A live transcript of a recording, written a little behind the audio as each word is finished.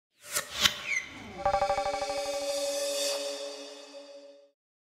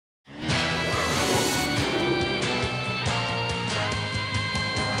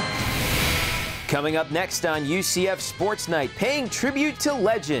Coming up next on UCF Sports Night, paying tribute to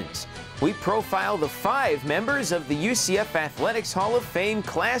legends. We profile the 5 members of the UCF Athletics Hall of Fame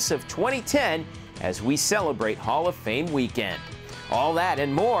class of 2010 as we celebrate Hall of Fame weekend. All that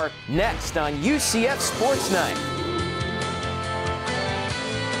and more next on UCF Sports Night.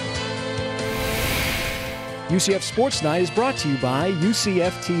 UCF Sports Night is brought to you by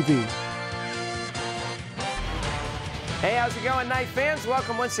UCF TV. Hey, how's it going, Night fans?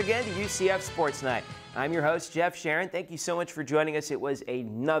 Welcome once again to UCF Sports Night. I'm your host, Jeff Sharon. Thank you so much for joining us. It was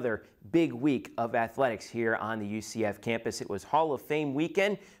another big week of athletics here on the UCF campus. It was Hall of Fame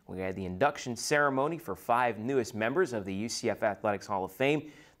weekend. We had the induction ceremony for 5 newest members of the UCF Athletics Hall of Fame,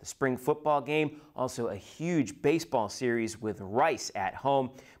 the spring football game, also a huge baseball series with Rice at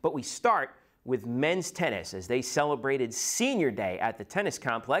home. But we start with men's tennis as they celebrated Senior Day at the tennis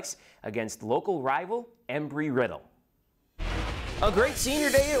complex against local rival Embry-Riddle. A great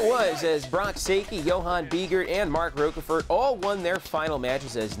senior day it was as Brock Sakey, Johan Biegert, and Mark Rokefort all won their final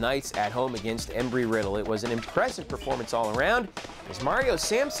matches as Knights at home against Embry-Riddle. It was an impressive performance all around as Mario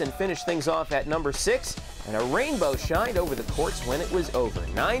Sampson finished things off at number 6, and a rainbow shined over the courts when it was over.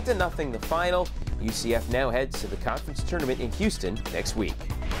 9-0 the final. UCF now heads to the conference tournament in Houston next week.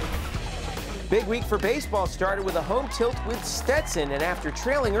 Big week for baseball started with a home tilt with Stetson, and after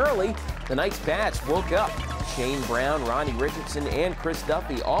trailing early, the Knights bats woke up. Shane Brown, Ronnie Richardson, and Chris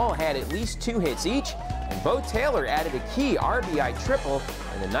Duffy all had at least 2 hits each, and Bo Taylor added a key RBI triple,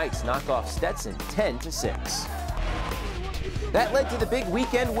 and the Knights knock off Stetson 10-6. That led to the big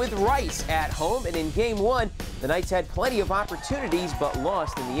weekend with Rice at home, and in Game 1, the Knights had plenty of opportunities but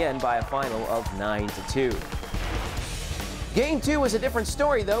lost in the end by a final of 9-2. Game 2 was a different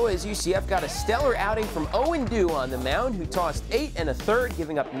story, though, as UCF got a stellar outing from Owen Dew on the mound, who tossed 8 1/3,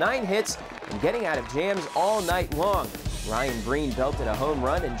 giving up 9 hits and getting out of jams all night long. Ryan Breen belted a home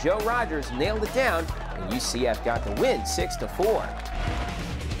run, and Joe Rogers nailed it down, and UCF got the win 6-4.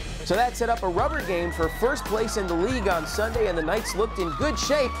 So that set up a rubber game for first place in the league on Sunday, and the Knights looked in good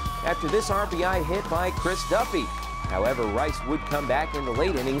shape after this RBI hit by Chris Duffy. However, Rice would come back in the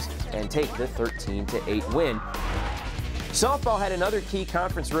late innings and take the 13-8 win. Softball had another key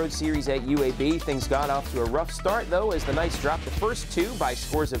conference road series at UAB. Things got off to a rough start, though, as the Knights dropped the first 2 by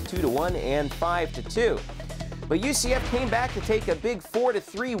scores of 2-1 and 5-2. But UCF came back to take a big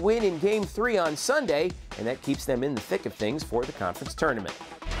 4-3 win in Game 3 on Sunday, and that keeps them in the thick of things for the conference tournament.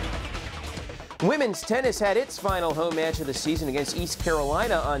 Women's tennis had its final home match of the season against East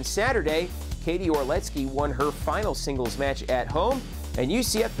Carolina on Saturday. Katie Orletsky won her final singles match at home, and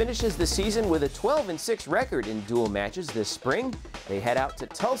UCF finishes the season with a 12-6 record in dual matches this spring. They head out to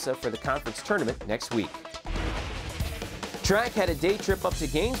Tulsa for the conference tournament next week. Track had a day trip up to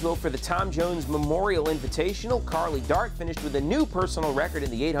Gainesville for the Tom Jones Memorial Invitational. Carly Dart finished with a new personal record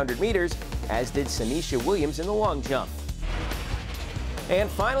in the 800 meters, as did Sanisha Williams in the long jump. And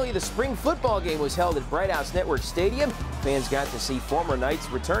finally, the spring football game was held at Bright House Network Stadium. Fans got to see former Knights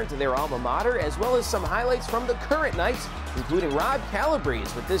return to their alma mater, as well as some highlights from the current Knights, including Rob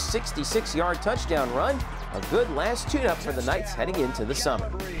Calabrese with this 66-yard touchdown run. A good last tune-up for the Knights heading into the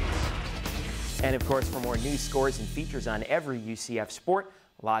summer. And of course, for more news, scores, and features on every UCF sport,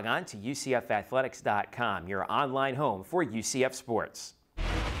 log on to UCFathletics.com, your online home for UCF sports.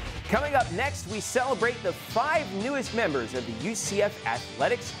 Coming up next, we celebrate the 5 newest members of the UCF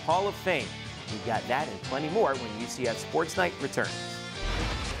Athletics Hall of Fame. We've got that and plenty more when UCF Sports Night returns.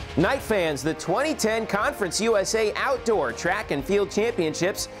 Night fans, the 2010 Conference USA Outdoor Track and Field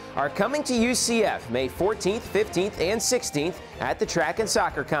Championships are coming to UCF May 14th, 15th, and 16th at the Track and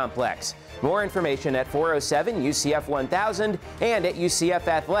Soccer Complex. More information at 407-UCF-1000 and at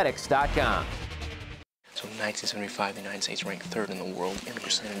UCFathletics.com. So in 1975, the United States ranked 3rd in the world in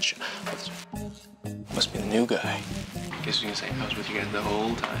percentage of... Must be the new guy. Guess you can say I was with you guys the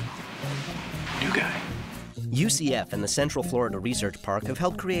whole time. New guy. UCF and the Central Florida Research Park have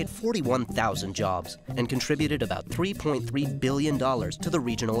helped create 41,000 jobs and contributed about $3.3 billion to the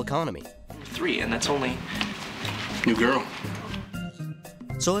regional economy. 3, and that's only new girl.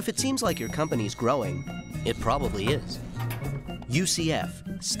 So if it seems like your company's growing, it probably is.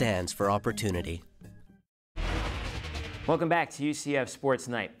 UCF stands for opportunity. Welcome back to UCF Sports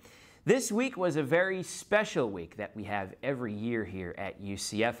Night. This week was a very special week that we have every year here at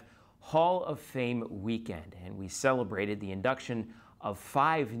UCF, Hall of Fame weekend, and we celebrated the induction of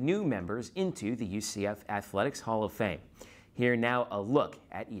 5 new members into the UCF Athletics Hall of Fame. Here now a look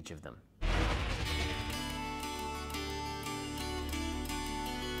at each of them.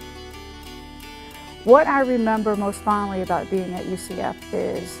 What I remember most fondly about being at UCF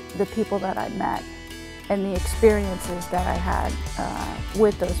is the people that I met and the experiences that I had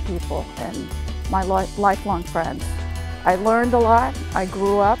with those people. And my lifelong friends. I learned a lot. I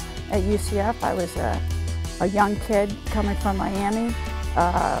grew up at UCF. I was a young kid coming from Miami,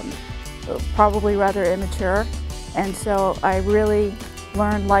 probably rather immature, and so I really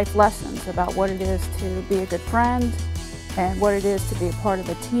learned life lessons about what it is to be a good friend and what it is to be a part of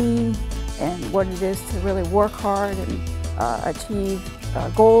a team and what it is to really work hard and achieve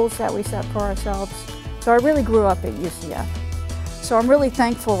goals that we set for ourselves. So I really grew up at UCF. So I'm really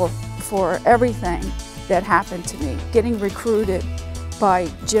thankful for everything that happened to me. Getting recruited by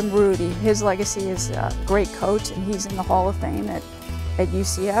Jim Rudy, his legacy is a great coach, and he's in the Hall of Fame at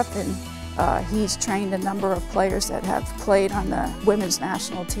UCF, and he's trained a number of players that have played on the women's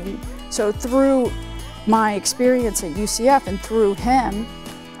national team. So through my experience at UCF and through him,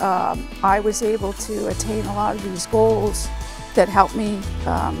 I was able to attain a lot of these goals that helped me,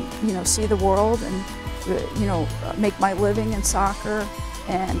 see the world and, make my living in soccer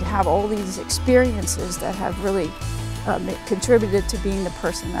and have all these experiences that have really contributed to being the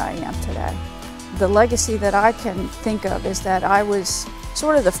person that I am today. The legacy that I can think of is that I was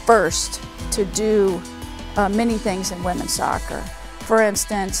sort of the first to do many things in women's soccer. For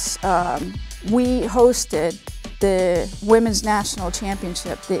instance, we hosted the Women's National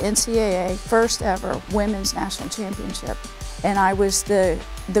Championship, the NCAA first ever Women's National Championship, and I was the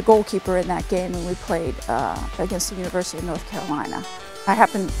goalkeeper in that game when we played against the University of North Carolina. I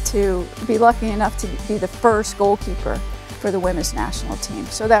happened to be lucky enough to be the first goalkeeper for the women's national team,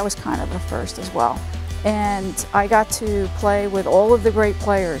 so that was kind of a first as well. And I got to play with all of the great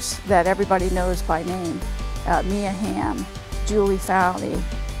players that everybody knows by name, Mia Hamm, Julie Fowley,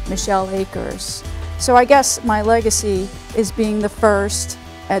 Michelle Akers. So I guess my legacy is being the first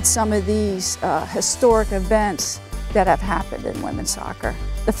at some of these historic events that have happened in women's soccer.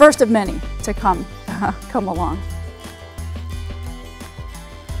 The first of many to come along.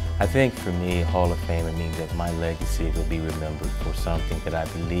 I think for me, Hall of Famer means that my legacy will be remembered for something that I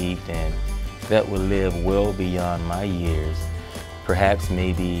believed in that will live well beyond my years. Perhaps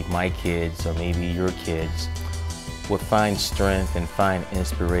maybe my kids or maybe your kids would find strength and find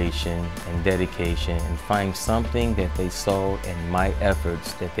inspiration and dedication and find something that they saw in my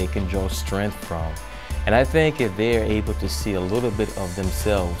efforts that they can draw strength from. And I think if they're able to see a little bit of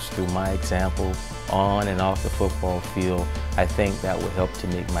themselves through my example on and off the football field, I think that will help to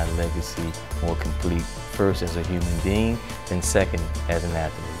make my legacy more complete, first as a human being, and second as an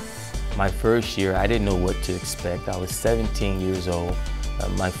athlete. My first year, I didn't know what to expect. I was 17 years old,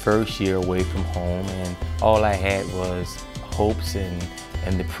 my first year away from home, and all I had was hopes and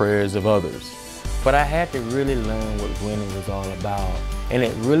the prayers of others. But I had to really learn what winning was all about. And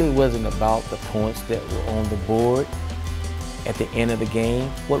it really wasn't about the points that were on the board at the end of the game.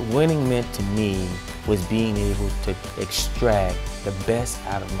 What winning meant to me was being able to extract the best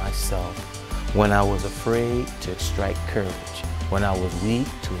out of myself. When I was afraid, to extract courage. When I was weak,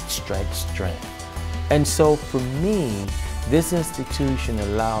 to extract strength. And so for me, this institution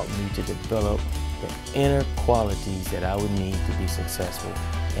allowed me to develop the inner qualities that I would need to be successful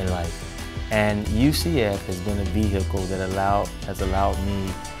in life. And UCF has been a vehicle that has allowed me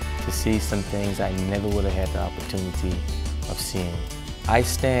to see some things I never would have had the opportunity of seeing. I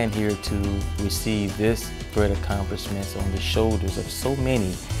stand here to receive this great accomplishments on the shoulders of so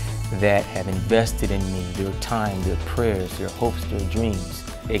many that have invested in me, their time, their prayers, their hopes, their dreams.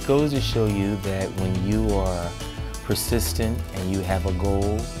 It goes to show you that when you are persistent and you have a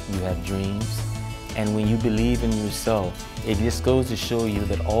goal, you have dreams, and when you believe in yourself, it just goes to show you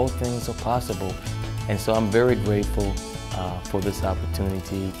that all things are possible. And so I'm very grateful for this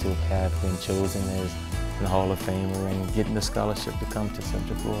opportunity to have been chosen as the Hall of Famer and getting the scholarship to come to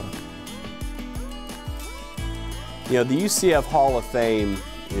Central Florida. You know, the UCF Hall of Fame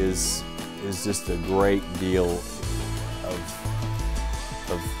is just a great deal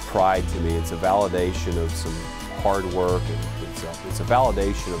of pride to me. It's a validation of some hard work, and it's a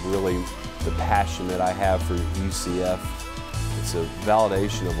validation of really the passion that I have for UCF. It's a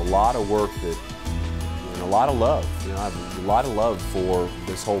validation of a lot of work and a lot of love. You know, I have a lot of love for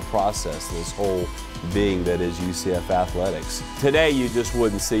this whole process, this whole being that is UCF athletics. Today, you just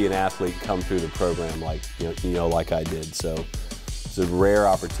wouldn't see an athlete come through the program like like I did. So it's a rare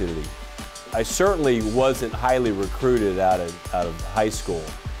opportunity. I certainly wasn't highly recruited out of high school.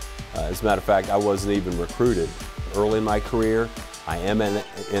 As a matter of fact, I wasn't even recruited early in my career. I am an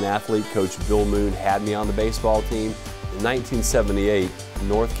athlete. Coach Bill Moon had me on the baseball team. In 1978,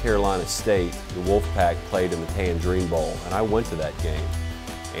 North Carolina State, the Wolfpack played in the Tangerine Bowl, and I went to that game.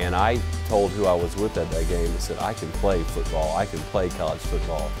 And I told who I was with at that game and said, I can play football, I can play college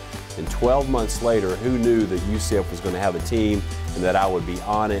football. And 12 months later, who knew that UCF was going to have a team and that I would be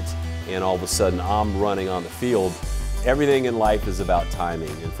on it and all of a sudden I'm running on the field. Everything in life is about timing,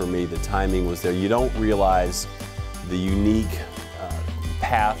 and for me the timing was there. You don't realize the unique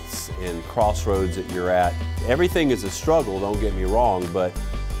paths and crossroads that you're at. Everything is a struggle, don't get me wrong, but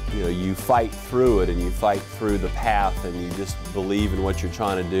you know, you fight through it and you fight through the path and you just believe in what you're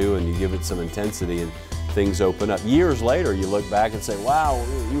trying to do and you give it some intensity and things open up. Years later you look back and say, wow,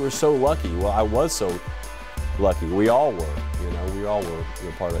 you were so lucky. Well, I was so lucky. We all were, we all were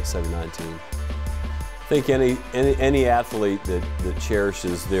part of that 79 team. I think any athlete that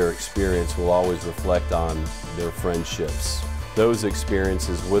cherishes their experience will always reflect on their friendships. Those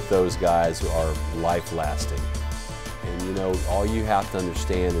experiences with those guys are life-lasting. And all you have to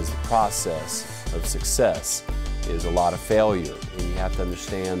understand is the process of success is a lot of failure. And you have to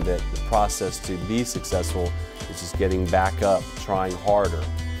understand that the process to be successful is just getting back up, trying harder.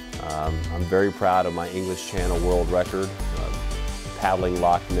 I'm very proud of my English Channel world record. Paddling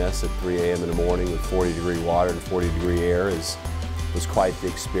Loch Ness at 3 a.m. in the morning with 40-degree water and 40-degree air was quite the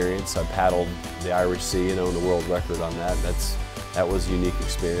experience. I paddled the Irish Sea and owned the world record on that. That was a unique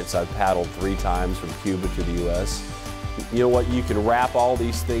experience. I've paddled 3 times from Cuba to the U.S. You know what, you can wrap all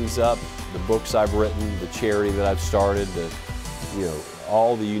these things up, the books I've written, the charity that I've started,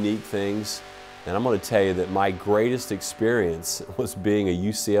 all the unique things. And I'm going to tell you that my greatest experience was being a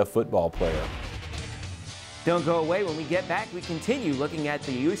UCF football player. Don't go away. When we get back, we continue looking at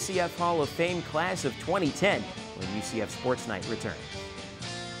the UCF Hall of Fame class of 2010 when UCF Sports Night returns.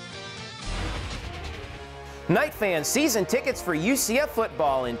 Knight fans, season tickets for UCF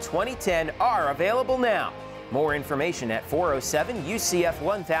football in 2010 are available now. More information at 407 UCF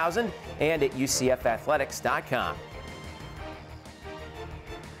 1000 and at UCFathletics.com.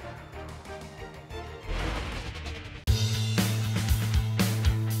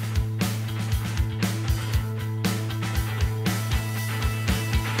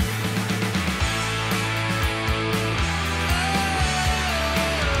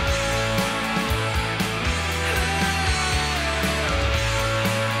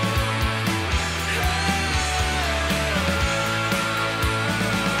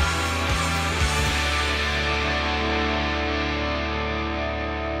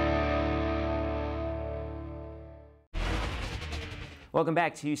 Welcome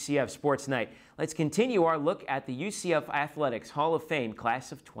back to UCF Sports Night. Let's continue our look at the UCF Athletics Hall of Fame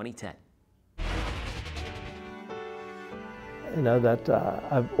class of 2010.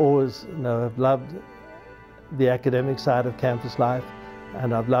 I've always, I've loved the academic side of campus life,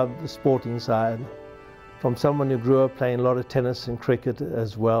 and I've loved the sporting side. From someone who grew up playing a lot of tennis and cricket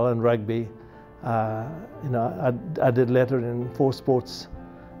as well, and rugby, I did lettering for sports,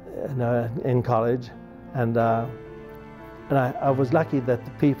 in college, and I was lucky that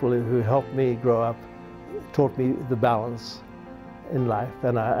the people who helped me grow up taught me the balance in life,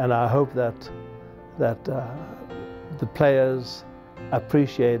 and I hope that the players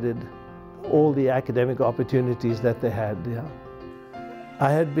appreciated all the academic opportunities that they had. I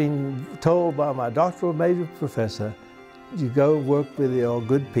had been told by my doctoral major professor, you go work with your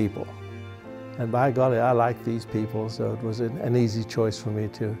good people, and by golly, I like these people, so it was an easy choice for me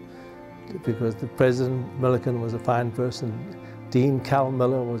to. Because the President Milliken was a fine person, Dean Cal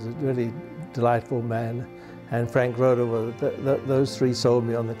Miller was a really delightful man, and Frank Roeder, those 3 sold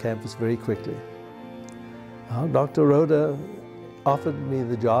me on the campus very quickly. Dr. Roeder offered me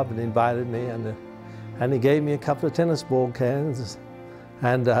the job and invited me, and he gave me a couple of tennis ball cans,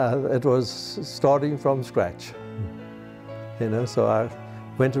 and it was starting from scratch. So I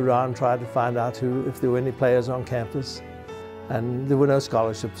went around, tried to find out if there were any players on campus. And there were no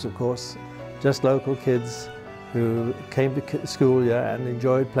scholarships, of course, just local kids who came to school here and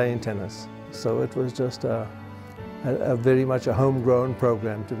enjoyed playing tennis. So it was just a very much a homegrown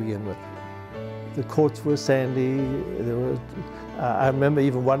program to begin with. The courts were sandy. I remember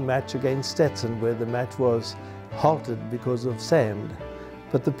even one match against Stetson where the match was halted because of sand.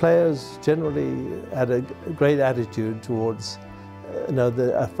 But the players generally had a great attitude towards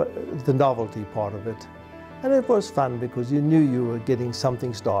the novelty part of it. And it was fun because you knew you were getting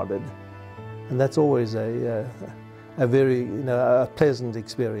something started. And that's always a very a pleasant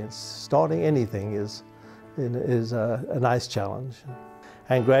experience. Starting anything is a nice challenge.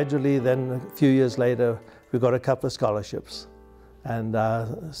 And gradually then, a few years later, we got a couple of scholarships. And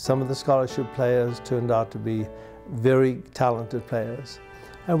some of the scholarship players turned out to be very talented players.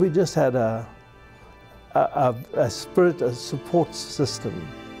 And we just had a support system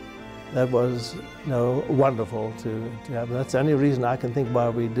that was wonderful to have. That's the only reason I can think why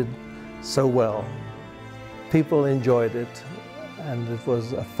we did so well. People enjoyed it, and it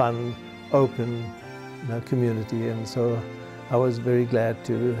was a fun, open community, and so I was very glad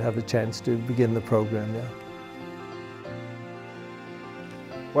to have a chance to begin the program now.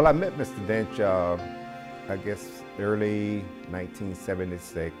 Well, I met Mr. Dench, I guess, early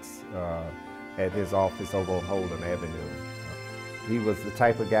 1976 at his office over on Holden Avenue. He was the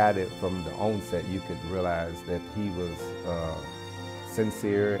type of guy that from the onset you could realize that he was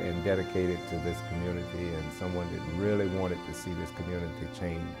sincere and dedicated to this community and someone that really wanted to see this community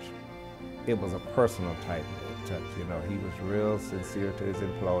change. It was a personal type touch, you know. He was real sincere to his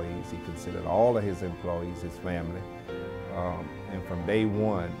employees. He considered all of his employees his family. And from day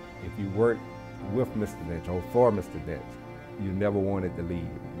one, if you worked with Mr. Dench or for Mr. Dench, you never wanted to leave.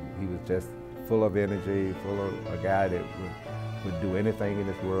 He was just full of energy, full of a guy that would do anything in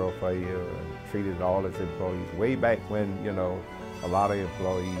this world for you and treated all his employees. Way back when, you know, a lot of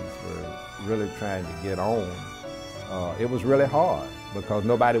employees were really trying to get on. It was really hard because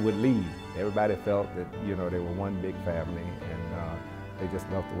nobody would leave. Everybody felt that, you know, they were one big family and they just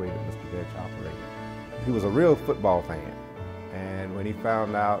loved the way that Mr. Dench operated. He was a real football fan. And when he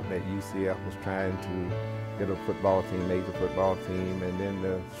found out that UCF was trying to get a football team, major football team, and then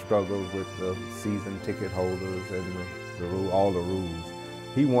the struggles with the season ticket holders and all the rules,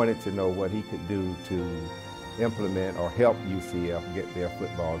 he wanted to know what he could do to implement or help UCF get their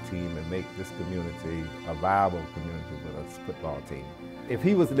football team and make this community a viable community with a football team. If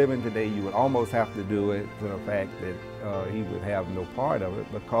he was living today, you would almost have to do it to the fact that he would have no part of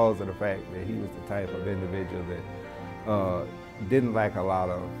it because of the fact that he was the type of individual that didn't like a lot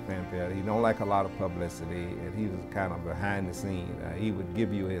of fanfare. He don't like a lot of publicity, and he was kind of behind the scene. He would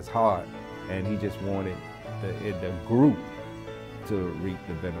give you his heart, and he just wanted the group to reap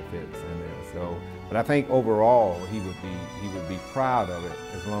the benefits in there. So, but I think overall he would be proud of it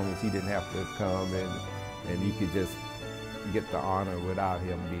as long as he didn't have to come and you could just get the honor without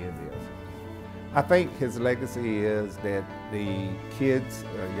him being there. I think his legacy is that the kids,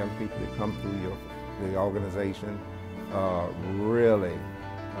 young people that come through the organization really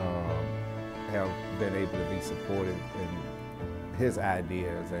have been able to be supported in his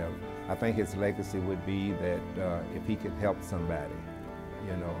ideas. I think his legacy would be that if he could help somebody,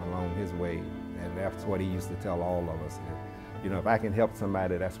 you know, along his way, and that's what he used to tell all of us. You know, if I can help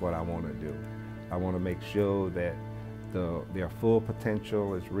somebody, that's what I want to do. I want to make sure that their full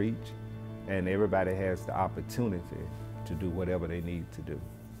potential is reached and everybody has the opportunity to do whatever they need to do.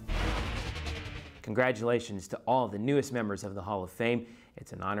 Congratulations to all the newest members of the Hall of Fame.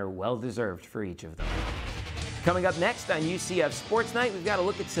 It's an honor well deserved for each of them. Coming up next on UCF Sports Night, we've got to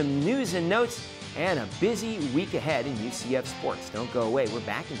look at some news and notes and a busy week ahead in UCF sports. Don't go away. We're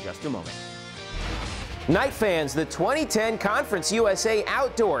back in just a moment. Knight fans, the 2010 Conference USA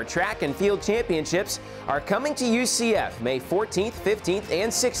Outdoor Track and Field Championships are coming to UCF May 14th, 15th,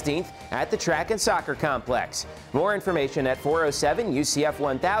 and 16th at the Track and Soccer Complex. More information at 407 UCF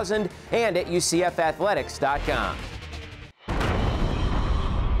 1000 and at UCFathletics.com.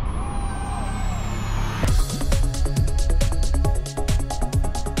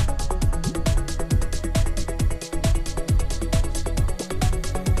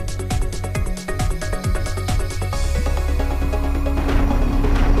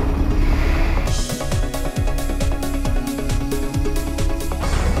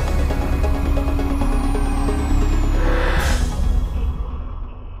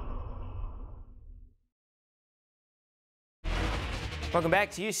 Welcome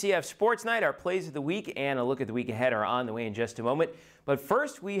back to UCF Sports Night. Our plays of the week and a look at the week ahead are on the way in just a moment. But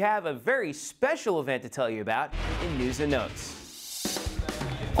first, we have a very special event to tell you about in news and notes.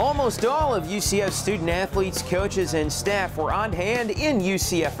 Almost all of UCF student athletes, coaches, and staff were on hand in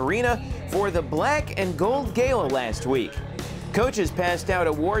UCF Arena for the Black and Gold Gala last week. Coaches passed out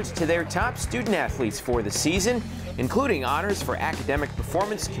awards to their top student athletes for the season, including honors for academic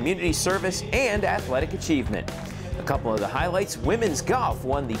performance, community service, and athletic achievement. A couple of the highlights: women's golf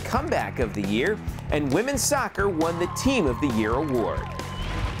won the Comeback of the Year, and women's soccer won the Team of the Year award.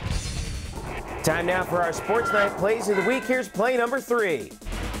 Time now for our Sports Night plays of the week. Here's play number 3.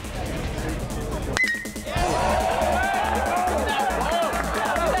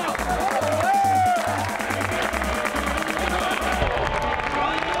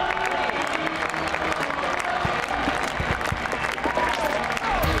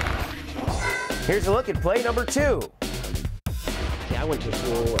 Here's a look at play number 2. Yeah, I went to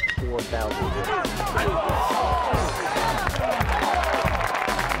school at 4,000.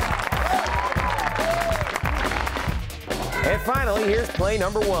 And finally, here's play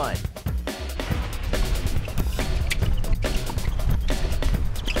number 1.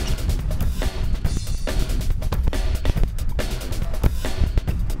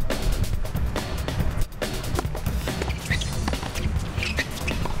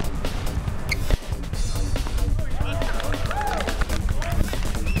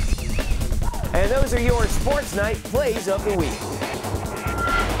 And those are your Sports Night plays of the week.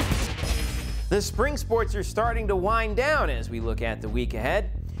 The spring sports are starting to wind down as we look at the week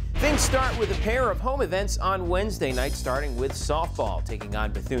ahead. Things start with a pair of home events on Wednesday night, starting with softball, taking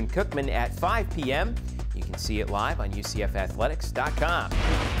on Bethune-Cookman at 5 p.m. You can see it live on UCFathletics.com.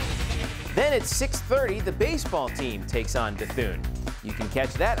 Then at 6:30, the baseball team takes on Bethune. You can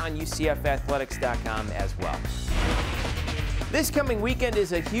catch that on UCFathletics.com as well. This coming weekend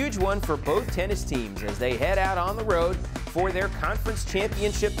is a huge one for both tennis teams as they head out on the road for their conference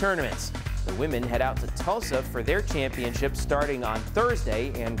championship tournaments. The women head out to Tulsa for their championship starting on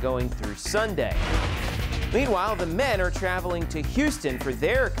Thursday and going through Sunday. Meanwhile, the men are traveling to Houston for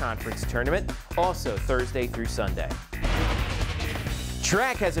their conference tournament, also Thursday through Sunday.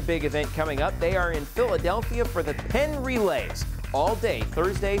 Track has a big event coming up. They are in Philadelphia for the Penn Relays all day,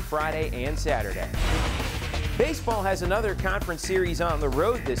 Thursday, Friday, and Saturday. Baseball has another conference series on the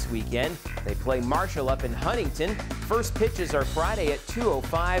road this weekend. They play Marshall up in Huntington. First pitches are Friday at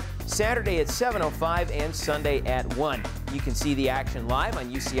 2:05, Saturday at 7:05, and Sunday at 1. You can see the action live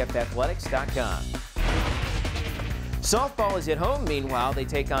on UCFathletics.com. Softball is at home. Meanwhile, they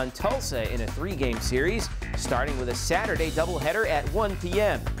take on Tulsa in a 3-game series, starting with a Saturday doubleheader at 1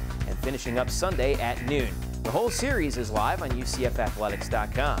 p.m. and finishing up Sunday at noon. The whole series is live on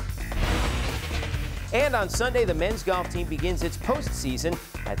UCFathletics.com. And on Sunday, the men's golf team begins its postseason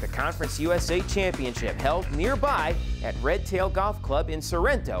at the Conference USA Championship, held nearby at Red Tail Golf Club in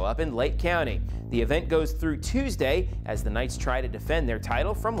Sorrento, up in Lake County. The event goes through Tuesday as the Knights try to defend their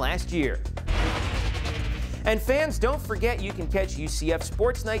title from last year. And fans, don't forget you can catch UCF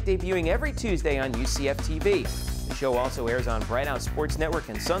Sports Night debuting every Tuesday on UCF TV. The show also airs on Bright Out Sports Network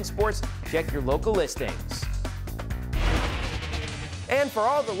and Sun Sports. Check your local listings. And for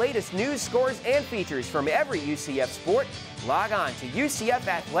all the latest news, scores, and features from every UCF sport, log on to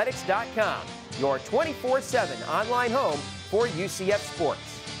UCFathletics.com, your 24/7 online home for UCF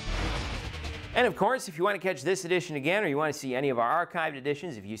sports. And of course, if you want to catch this edition again or you want to see any of our archived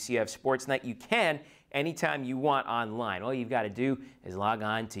editions of UCF Sports Night, you can anytime you want online. All you've got to do is log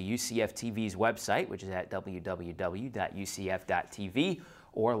on to UCF TV's website, which is at www.ucf.tv,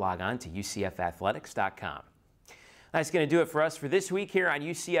 or log on to UCFathletics.com. That's going to do it for us for this week here on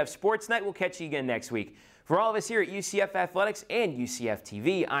UCF Sports Night. We'll catch you again next week. For all of us here at UCF Athletics and UCF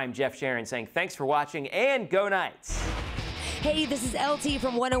TV, I'm Jeff Sharon saying thanks for watching and go Knights! Hey, this is LT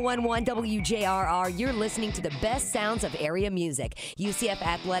from 101.1 WJRR. You're listening to the best sounds of area music. UCF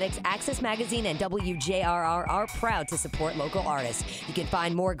Athletics, Access Magazine, and WJRR are proud to support local artists. You can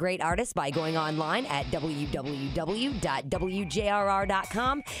find more great artists by going online at www.wjrr.com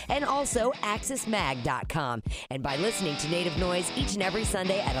and also accessmag.com. And by listening to Native Noise each and every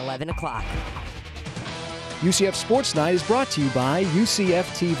Sunday at 11 o'clock. UCF Sports Night is brought to you by UCF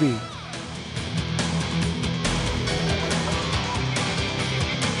TV.